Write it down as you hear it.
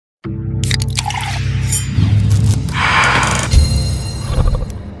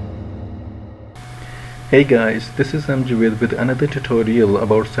Hey guys, this is Amjad with another tutorial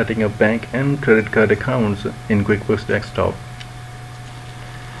about setting up bank and credit card accounts in QuickBooks Desktop.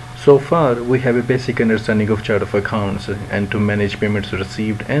 So far, we have a basic understanding of chart of accounts, and to manage payments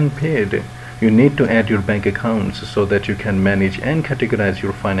received and paid, you need to add your bank accounts so that you can manage and categorize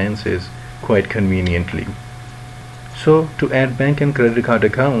your finances quite conveniently. So, to add bank and credit card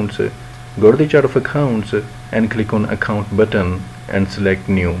accounts, go to the chart of accounts and click on Account button and select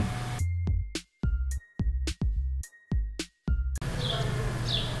New.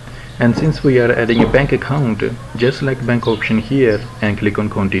 And since we are adding a bank account, just select bank option here and click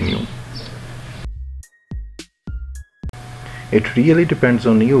on Continue. It really depends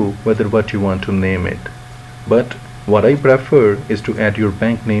on you whether what you want to name it. But what I prefer is to add your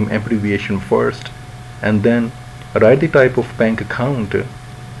bank name abbreviation first and then write the type of bank account,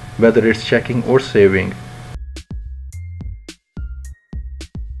 whether it's checking or saving.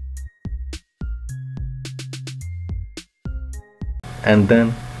 And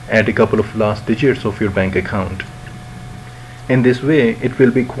then add a couple of last digits of your bank account. In this way, it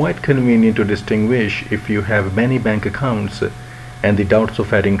will be quite convenient to distinguish if you have many bank accounts, and the doubts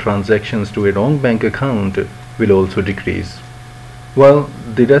of adding transactions to a wrong bank account will also decrease. Well,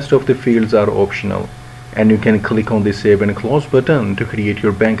 the rest of the fields are optional, and you can click on the Save and Close button to create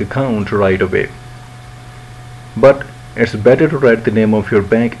your bank account right away. But it's better to write the name of your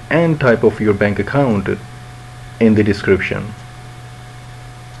bank and type of your bank account in the description.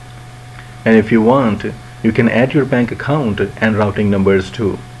 And if you want, you can add your bank account and routing numbers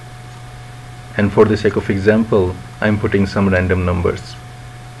too. And for the sake of example, I'm putting some random numbers.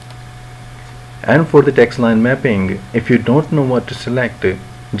 And for the text line mapping, if you don't know what to select,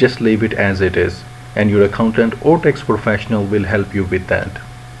 just leave it as it is, and your accountant or tax professional will help you with that.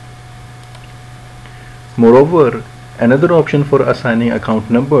 Moreover, another option for assigning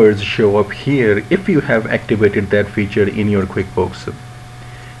account numbers show up here if you have activated that feature in your QuickBooks.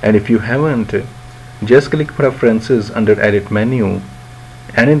 And if you haven't, just click Preferences under Edit menu,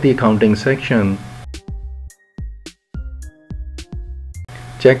 and in the Accounting section,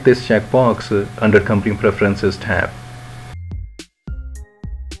 check this checkbox under Company Preferences tab.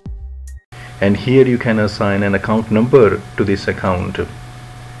 And here you can assign an account number to this account.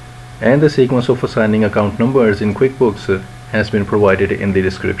 And the sequence of assigning account numbers in QuickBooks has been provided in the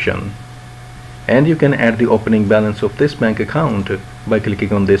description. And you can add the opening balance of this bank account by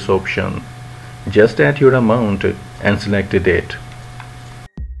clicking on this option. Just add your amount and select the date.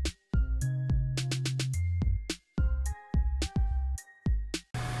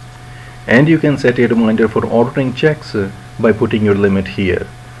 And you can set a reminder for ordering checks by putting your limit here.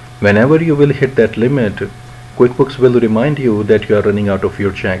 Whenever you will hit that limit, QuickBooks will remind you that you are running out of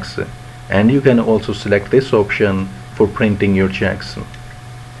your checks, and you can also select this option for printing your checks.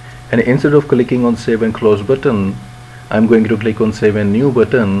 And instead of clicking on Save and Close button, I'm going to click on Save and New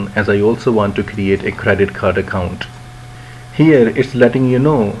button, as I also want to create a credit card account. Here it's letting you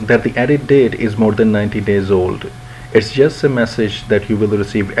know that the edit date is more than 90 days old. It's just a message that you will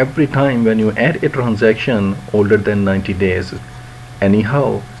receive every time when you add a transaction older than 90 days.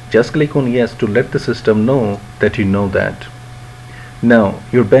 Anyhow, just click on Yes to let the system know that you know that. Now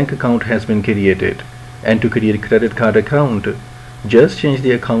your bank account has been created, and to create a credit card account, just change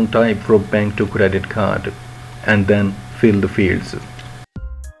the account type from bank to credit card and then fill the fields.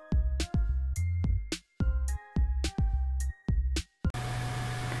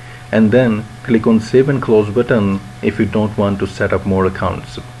 And then click on Save and Close button if you don't want to set up more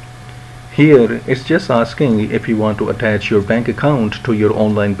accounts. Here it's just asking if you want to attach your bank account to your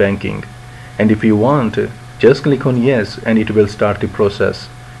online banking, and if you want, just click on Yes and it will start the process.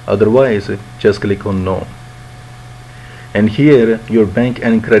 Otherwise, just click on No. And here your bank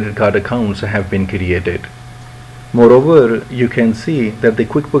and credit card accounts have been created. Moreover, you can see that the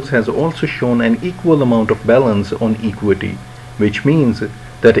QuickBooks has also shown an equal amount of balance on equity, which means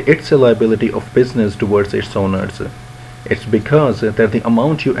that it's a liability of business towards its owners. It's because that the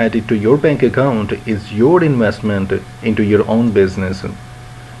amount you added to your bank account is your investment into your own business.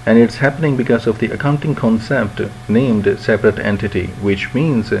 And it's happening because of the accounting concept named separate entity, which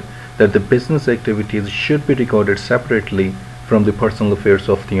means that the business activities should be recorded separately from the personal affairs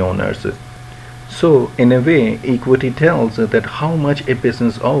of the owners. So, in a way, equity tells that how much a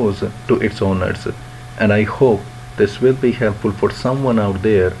business owes to its owners. And I hope this will be helpful for someone out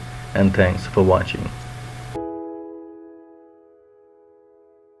there, and thanks for watching.